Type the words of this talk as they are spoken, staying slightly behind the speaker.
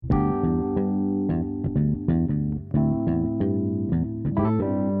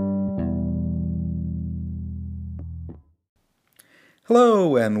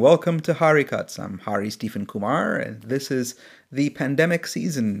Hello and welcome to Hari Cuts. I'm Hari Stephen Kumar, and this is the pandemic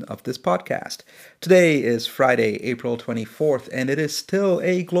season of this podcast. Today is Friday, April 24th, and it is still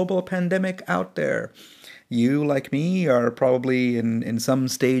a global pandemic out there. You, like me, are probably in some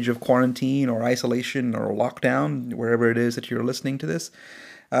stage of quarantine or isolation or lockdown, wherever it is that you're listening to this.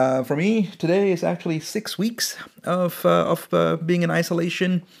 For me, today is actually 6 weeks of being in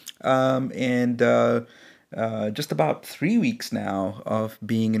isolation, and just about 3 weeks now of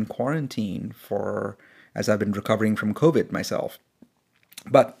being in quarantine for as I've been recovering from COVID myself.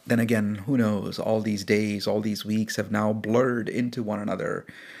 But then again, who knows? All these days, all these weeks have now blurred into one another.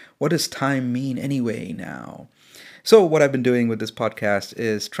 What does time mean anyway now? So, what I've been doing with this podcast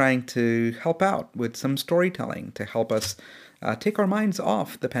is trying to help out with some storytelling to help us take our minds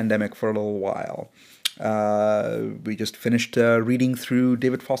off the pandemic for a little while. We just finished reading through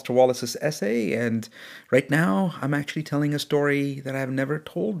David Foster Wallace's essay, and right now I'm actually telling a story that I've never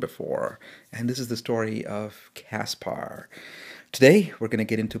told before. And this is the story of Caspar. Today, we're going to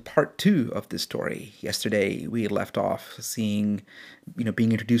get into part two of this story. Yesterday, we left off seeing,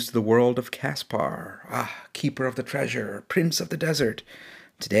 being introduced to the world of Caspar, keeper of the treasure, prince of the desert.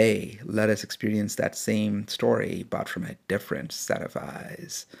 Today, let us experience that same story, but from a different set of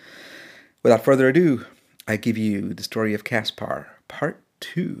eyes. Without further ado, I give you the story of Caspar, part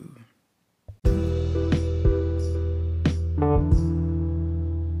two.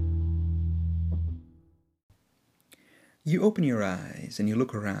 You open your eyes and you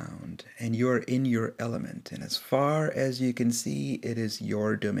look around, and you're in your element, and as far as you can see, it is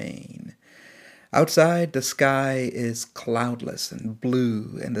your domain. Outside, the sky is cloudless and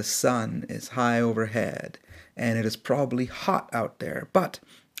blue, and the sun is high overhead, and it is probably hot out there. But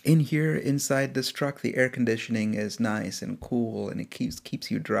in here, inside this truck, the air conditioning is nice and cool, and it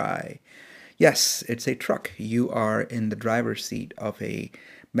keeps you dry. Yes, it's a truck. You are in the driver's seat of a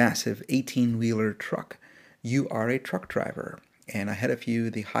massive 18-wheeler truck. You are a truck driver, and ahead of you,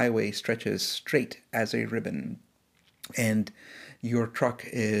 the highway stretches straight as a ribbon. And your truck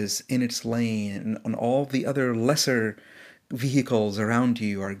is in its lane, and all the other lesser vehicles around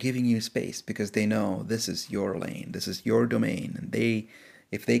you are giving you space because they know this is your lane, this is your domain, and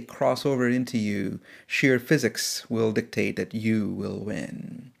if they cross over into you, sheer physics will dictate that you will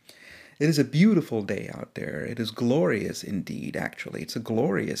win. It is a beautiful day out there. It is glorious indeed, actually. It's a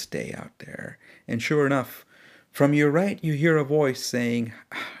glorious day out there. And sure enough, from your right, you hear a voice saying,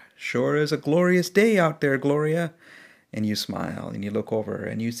 "Sure is a glorious day out there, Gloria." And you smile and you look over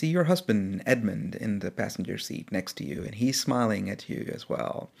and you see your husband, Edmund, in the passenger seat next to you, and he's smiling at you as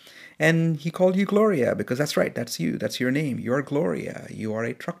well. And he called you Gloria because that's right, that's you, that's your name. You're Gloria. You are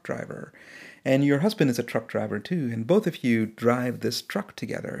a truck driver. And your husband is a truck driver too, and both of you drive this truck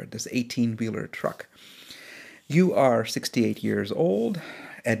together, this 18-wheeler truck. You are 68 years old.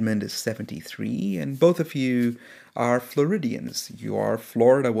 Edmund is 73, and both of you are Floridians. You are a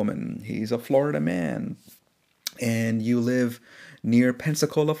Florida woman. He's a Florida man. And you live near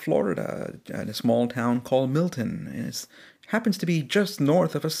Pensacola, Florida, in a small town called Milton. And it happens to be just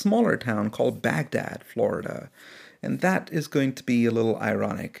north of a smaller town called Baghdad, Florida. And that is going to be a little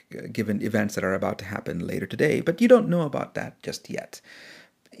ironic given events that are about to happen later today, but you don't know about that just yet.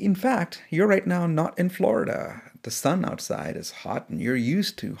 In fact, you're right now not in Florida. The sun outside is hot, and you're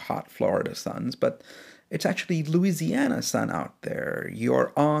used to hot Florida suns, but it's actually Louisiana sun out there.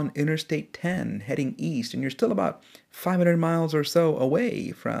 You're on Interstate 10 heading east, and you're still about 500 miles or so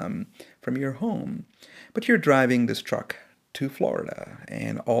away from your home. But you're driving this truck to Florida,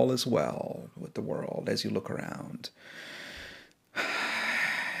 and all is well with the world as you look around.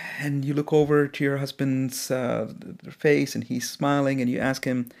 And you look over to your husband's face, and he's smiling, and you ask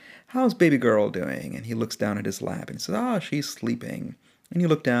him, "How's baby girl doing?" And he looks down at his lap and says, "Ah, she's sleeping." And you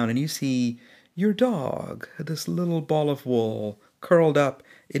look down and you see your dog, this little ball of wool, curled up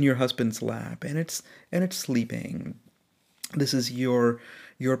in your husband's lap, and it's sleeping. This is your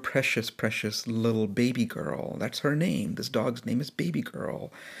precious little baby girl. That's her name. This dog's name is Baby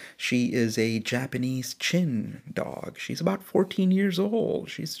Girl. She is a Japanese Chin dog. She's about 14 years old.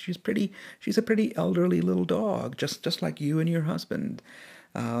 She's a pretty elderly little dog, just like you and your husband.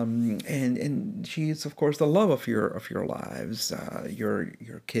 And she's of course the love of your lives.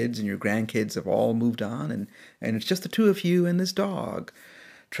 Your kids and your grandkids have all moved on, and it's just the two of you and this dog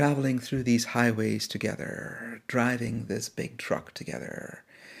traveling through these highways together, driving this big truck together.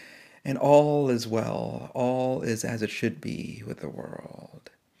 And all is well, all is as it should be with the world.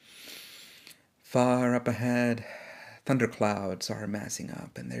 Far up ahead, thunderclouds are massing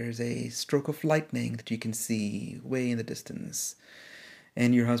up, and there's a stroke of lightning that you can see way in the distance.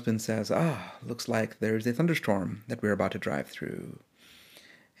 And your husband says, "Ah, looks like there's a thunderstorm that we're about to drive through."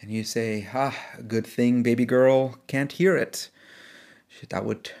 And you say, good thing baby girl can't hear it.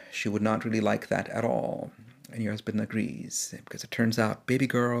 She would not really like that at all. And your husband agrees, because it turns out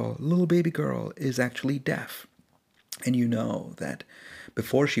little baby girl, is actually deaf. And you know that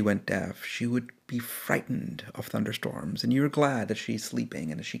before she went deaf, she would be frightened of thunderstorms. And you're glad that she's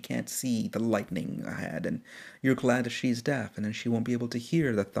sleeping and that she can't see the lightning ahead. And you're glad that she's deaf and then she won't be able to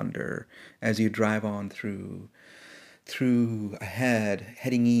hear the thunder as you drive on through ahead,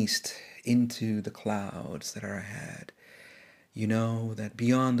 heading east into the clouds that are ahead. You know that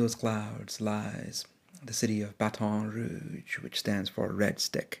beyond those clouds lies the city of Baton Rouge, which stands for Red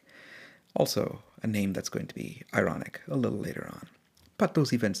Stick. Also, a name that's going to be ironic a little later on. But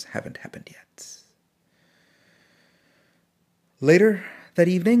those events haven't happened yet. Later that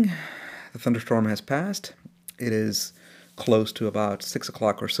evening, the thunderstorm has passed. It is close to about 6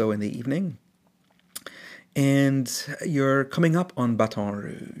 o'clock or so in the evening. And you're coming up on Baton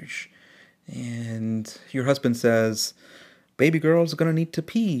Rouge. And your husband says, baby girl's going to need to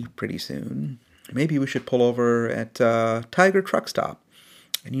pee pretty soon. Maybe we should pull over at Tiger Truck Stop.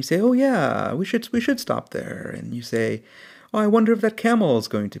 And you say, oh yeah, we should stop there. And you say, oh, I wonder if that camel is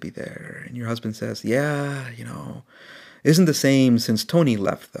going to be there. And your husband says, yeah, isn't the same since Tony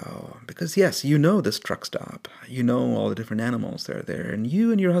left, though. Because, yes, you know this truck stop. You know all the different animals that are there. And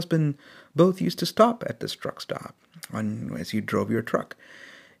you and your husband both used to stop at this truck stop as you drove your truck.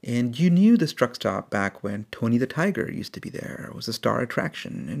 And you knew this truck stop back when Tony the Tiger used to be there. It was a star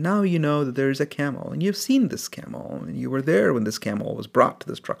attraction. And now you know that there's a camel. And you've seen this camel. And you were there when this camel was brought to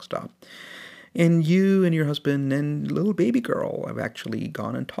this truck stop. And you and your husband and little baby girl have actually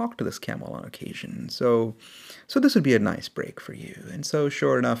gone and talked to this camel on occasion. So this would be a nice break for you. And so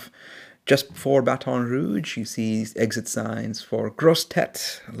sure enough, just before Baton Rouge, you see exit signs for Grosse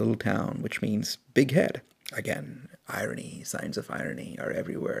Tete, a little town, which means big head. Again, irony, signs of irony are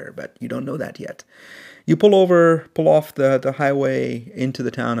everywhere, but you don't know that yet. You pull off the highway into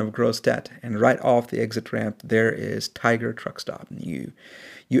the town of Grosse Tete, and right off the exit ramp, there is Tiger Truck Stop. And you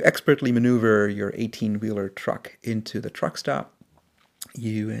expertly maneuver your 18-wheeler truck into the truck stop.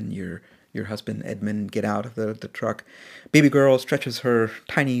 You and your husband, Edmund, get out of the truck. Baby girl stretches her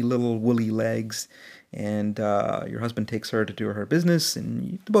tiny little woolly legs, and your husband takes her to do her business,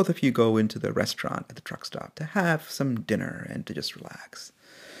 and both of you go into the restaurant at the truck stop to have some dinner and to just relax.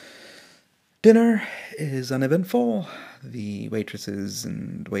 Dinner is uneventful. The waitresses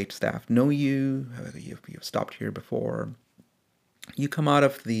and wait staff know you. You've stopped here before. You come out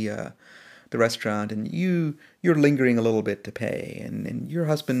of the restaurant and you're lingering a little bit to pay, and your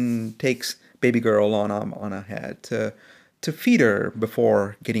husband takes baby girl on ahead to feed her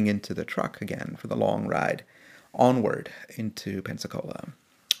before getting into the truck again for the long ride onward into Pensacola.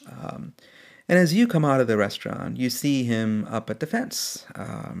 And as you come out of the restaurant, you see him up at the fence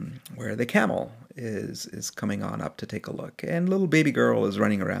where the camel is coming on up to take a look, and little baby girl is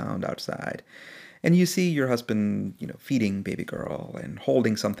running around outside. And you see your husband, feeding baby girl and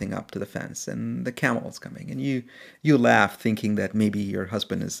holding something up to the fence, and the camel's coming. And you laugh, thinking that maybe your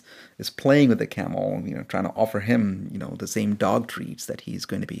husband is playing with the camel, trying to offer him, the same dog treats that he's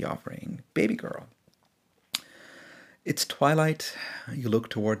going to be offering baby girl. It's twilight. You look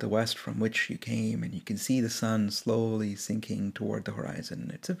toward the west from which you came, and you can see the sun slowly sinking toward the horizon.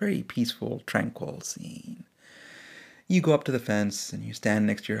 It's a very peaceful, tranquil scene. You go up to the fence, and you stand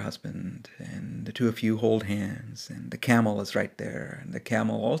next to your husband, and the two of you hold hands, and the camel is right there, and the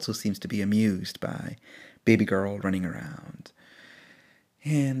camel also seems to be amused by baby girl running around.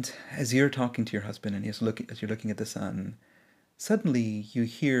 And as you're talking to your husband, and as you're looking at the sun, suddenly you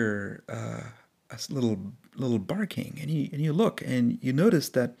hear a little barking, and you look, and you notice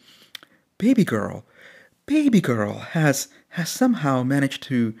that baby girl has somehow managed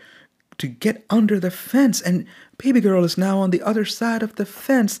to get under the fence, and baby girl is now on the other side of the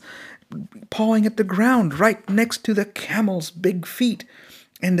fence, pawing at the ground right next to the camel's big feet.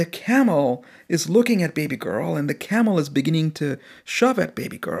 And the camel is looking at baby girl, and the camel is beginning to shove at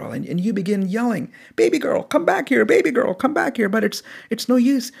baby girl, and you begin yelling, baby girl, come back here, baby girl, come back here. But it's no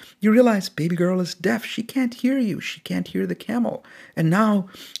use. You realize baby girl is deaf. She can't hear you. She can't hear the camel. And now,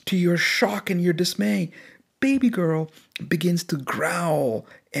 to your shock and your dismay, baby girl begins to growl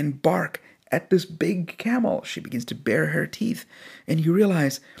and bark at this big camel. She begins to bare her teeth, and you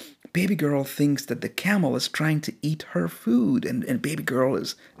realize baby girl thinks that the camel is trying to eat her food, and baby girl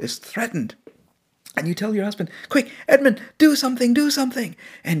is threatened. And you tell your husband, quick, Edmund, do something, do something.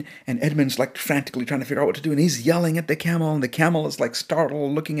 And Edmund's like frantically trying to figure out what to do. And he's yelling at the camel. And the camel is like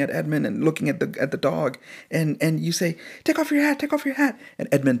startled, looking at Edmund and looking at the dog. And you say, take off your hat, take off your hat. And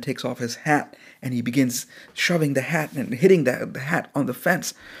Edmund takes off his hat. And he begins shoving the hat and hitting the hat on the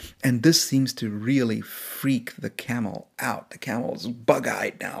fence. And this seems to really freak the camel out. The camel's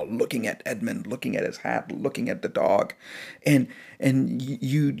bug-eyed now, looking at Edmund, looking at his hat, looking at the dog. And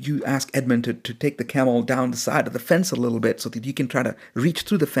you ask Edmund to take the camel down the side of the fence a little bit so that you can try to reach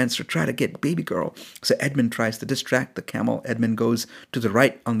through the fence or try to get baby girl. So Edmund tries to distract the camel. Edmund goes to the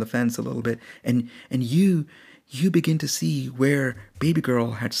right on the fence a little bit. And you begin to see where baby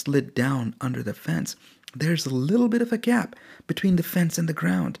girl had slid down under the fence. There's a little bit of a gap between the fence and the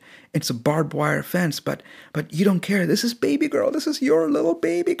ground. It's a barbed wire fence, but you don't care. This is baby girl. This is your little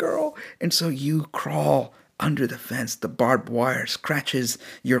baby girl. And so you crawl under the fence. The barbed wire scratches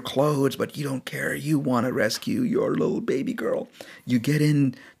your clothes, but you don't care. You want to rescue your little baby girl. You get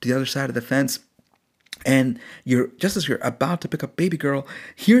in to the other side of the fence. And just as you're about to pick up baby girl,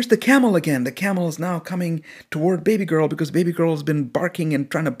 here's the camel again. The camel is now coming toward baby girl because baby girl has been barking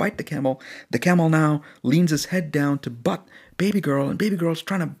and trying to bite the camel. The camel now leans his head down to butt baby girl, and baby girl's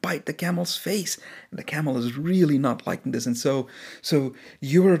trying to bite the camel's face. And the camel is really not liking this. And so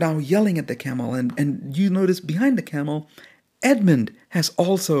you're now yelling at the camel, and you notice behind the camel, Edmund has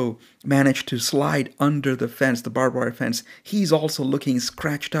also managed to slide under the fence, the barbed wire fence. He's also looking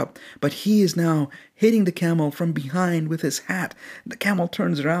scratched up, but he is now hitting the camel from behind with his hat. The camel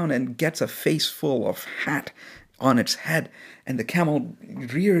turns around and gets a face full of hat on its head, and the camel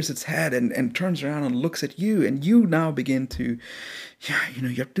rears its head and turns around and looks at you, and you now begin to,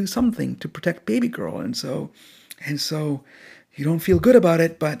 you have to do something to protect baby girl, and so you don't feel good about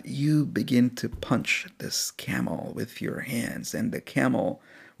it, but you begin to punch this camel with your hands, and the camel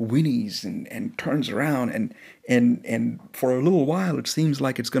whinnies and turns around, and for a little while it seems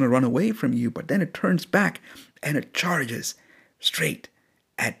like it's going to run away from you, but then it turns back and it charges straight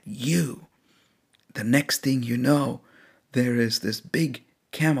at you. The next thing you know, there is this big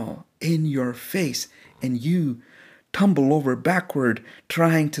camel in your face, and you tumble over backward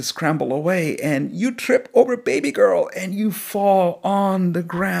trying to scramble away, and you trip over baby girl and you fall on the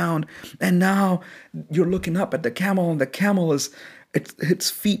ground. And now you're looking up at the camel, and the camel is its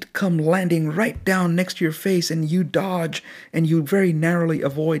feet come landing right down next to your face, and you dodge and you very narrowly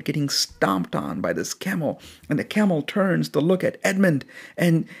avoid getting stomped on by this camel. And the camel turns to look at Edmund,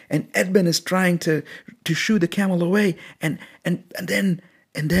 and Edmund is trying to shoo the camel away, and then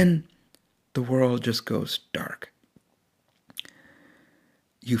the world just goes dark.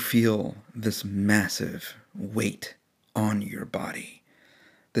 You feel this massive weight on your body.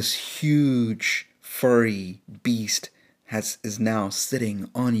 This huge furry beast is now sitting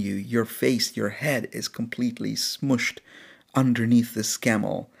on you. Your face, your head is completely smushed underneath this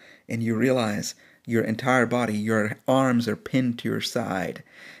camel, and you realize your entire body, your arms are pinned to your side,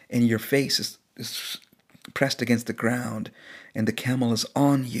 and your face is pressed against the ground, and the camel is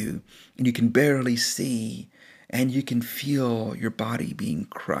on you, and you can barely see. And you can feel your body being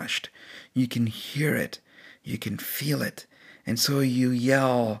crushed. You can hear it. You can feel it. And so you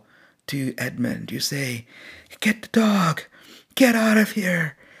yell to Edmund. You say, get the dog. Get out of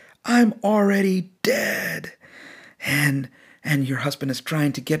here. I'm already dead. And your husband is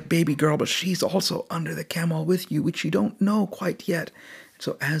trying to get baby girl, but she's also under the camel with you, which you don't know quite yet.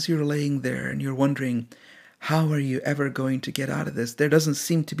 So as you're laying there and you're wondering, how are you ever going to get out of this? There doesn't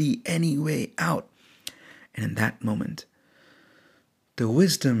seem to be any way out. And in that moment, the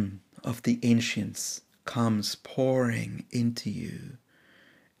wisdom of the ancients comes pouring into you.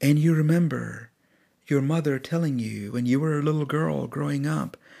 And you remember your mother telling you when you were a little girl growing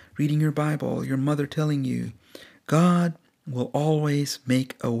up, reading your Bible, your mother telling you, God will always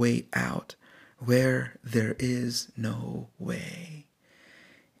make a way out where there is no way.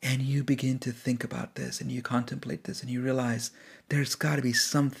 And you begin to think about this, and you contemplate this, and you realize there's got to be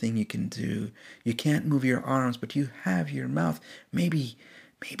something you can do. You can't move your arms, but you have your mouth. Maybe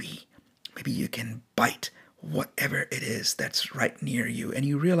you can bite whatever it is that's right near you. And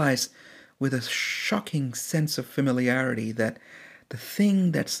you realize with a shocking sense of familiarity that the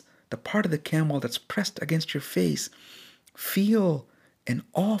thing that's the part of the camel that's pressed against your face feel an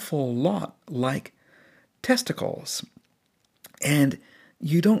awful lot like testicles. And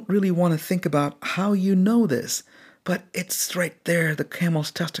you don't really want to think about how you know this, but it's right there. The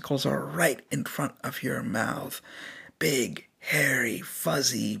camel's testicles are right in front of your mouth. Big, hairy,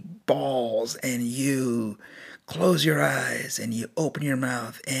 fuzzy balls, and you close your eyes and you open your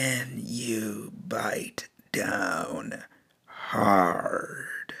mouth and you bite down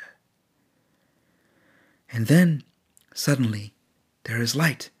hard. And then, suddenly, there is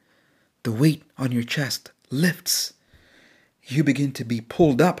light. The weight on your chest lifts. You begin to be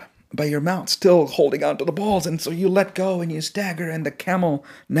pulled up by your mount, still holding on to the balls, and so you let go and you stagger, and the camel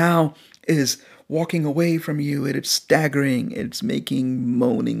now is walking away from you. It's staggering, it's making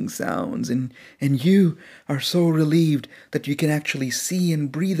moaning sounds, and you are so relieved that you can actually see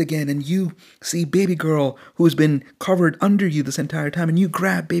and breathe again, and you see baby girl who's been covered under you this entire time, and you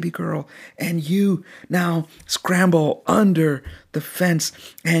grab baby girl, and you now scramble under the fence,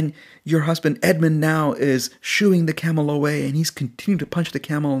 and your husband Edmund now is shooing the camel away, and he's continuing to punch the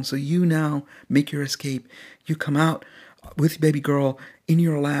camel, and so you now make your escape. You come out with baby girl in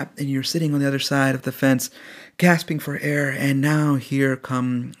your lap, and you're sitting on the other side of the fence, gasping for air, and now here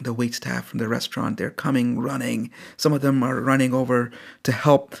come the waitstaff from the restaurant. They're coming running. Some of them are running over to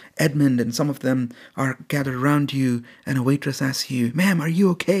help Edmund, and some of them are gathered around you, and a waitress asks you, "Ma'am, are you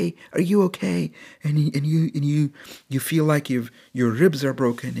okay? Are you okay?" And you feel like your ribs are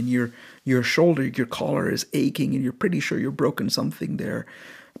broken, and your shoulder, your collar is aching, and you're pretty sure you've broken something there.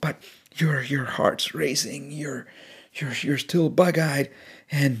 But your heart's racing, you're still bug-eyed,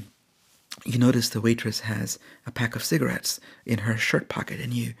 and you notice the waitress has a pack of cigarettes in her shirt pocket,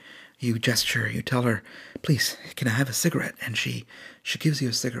 and you gesture, you tell her, "Please, can I have a cigarette?" And she gives you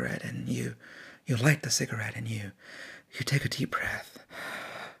a cigarette, and you light the cigarette, and you take a deep breath,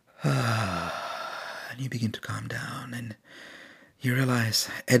 and you begin to calm down, and you realize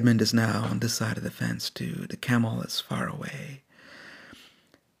Edmund is now on this side of the fence too. The camel is far away.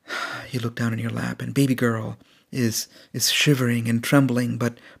 You look down in your lap, and baby girl is shivering and trembling,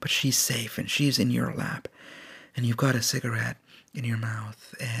 but she's safe, and she's in your lap, and you've got a cigarette in your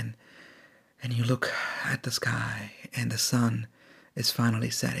mouth, and you look at the sky, and the sun is finally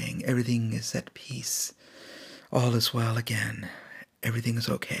setting. Everything is at peace. All is well again. Everything is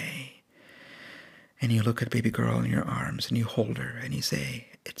okay. And you look at baby girl in your arms, and you hold her, and you say,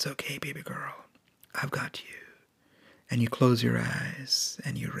 "It's okay, baby girl. I've got you." And you close your eyes,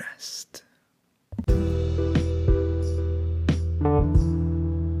 and you rest.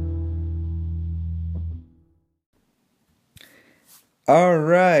 All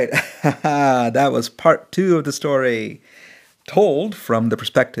right. That was part 2 of the story, told from the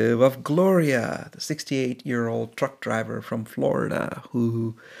perspective of Gloria, the 68-year-old truck driver from Florida,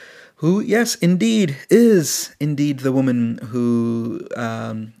 who, yes, indeed, is indeed the woman who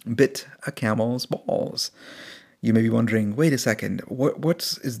bit a camel's balls. You may be wondering, wait a second,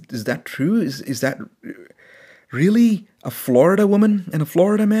 is that true? Is that really a Florida woman and a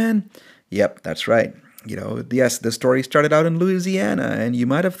Florida man? Yep, that's right. Yes, the story started out in Louisiana, and you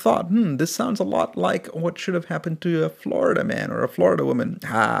might have thought, this sounds a lot like what should have happened to a Florida man or a Florida woman.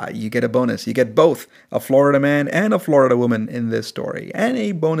 You get a bonus. You get both a Florida man and a Florida woman in this story, and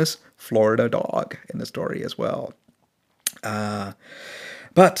a bonus Florida dog in the story as well.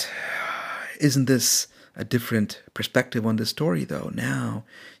 But isn't this a different perspective on this story, though? Now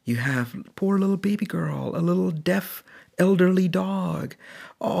you have poor little baby girl, a little deaf elderly dog.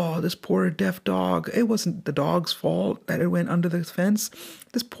 Oh, this poor deaf dog. It wasn't the dog's fault that it went under the fence.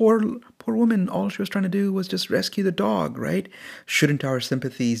 This poor woman, all she was trying to do was just rescue the dog, right? Shouldn't our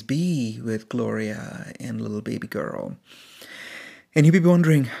sympathies be with Gloria and little baby girl? And you'd be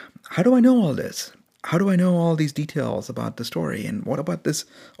wondering, how do I know all this? How do I know all these details about the story? And what about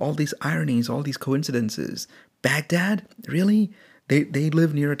all these ironies, all these coincidences? Baghdad? Really? They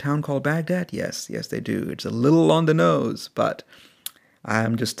live near a town called Baghdad? Yes, they do. It's a little on the nose, but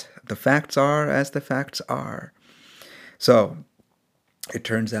the facts are as the facts are. So, it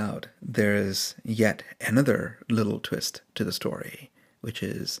turns out there is yet another little twist to the story, which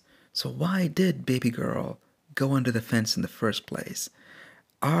is, so why did baby girl go under the fence in the first place?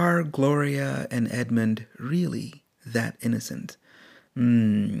 Are Gloria and Edmund really that innocent?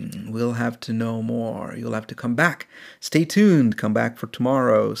 We'll have to know more. You'll have to come back. Stay tuned. Come back for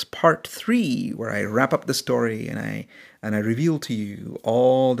tomorrow's part 3, where I wrap up the story and I reveal to you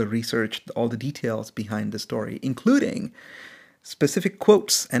all the research, all the details behind the story, including specific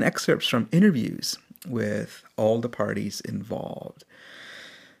quotes and excerpts from interviews with all the parties involved.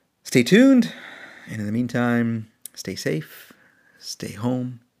 Stay tuned, and in the meantime, stay safe, stay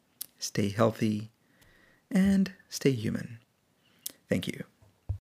home, stay healthy, and stay human. Thank you.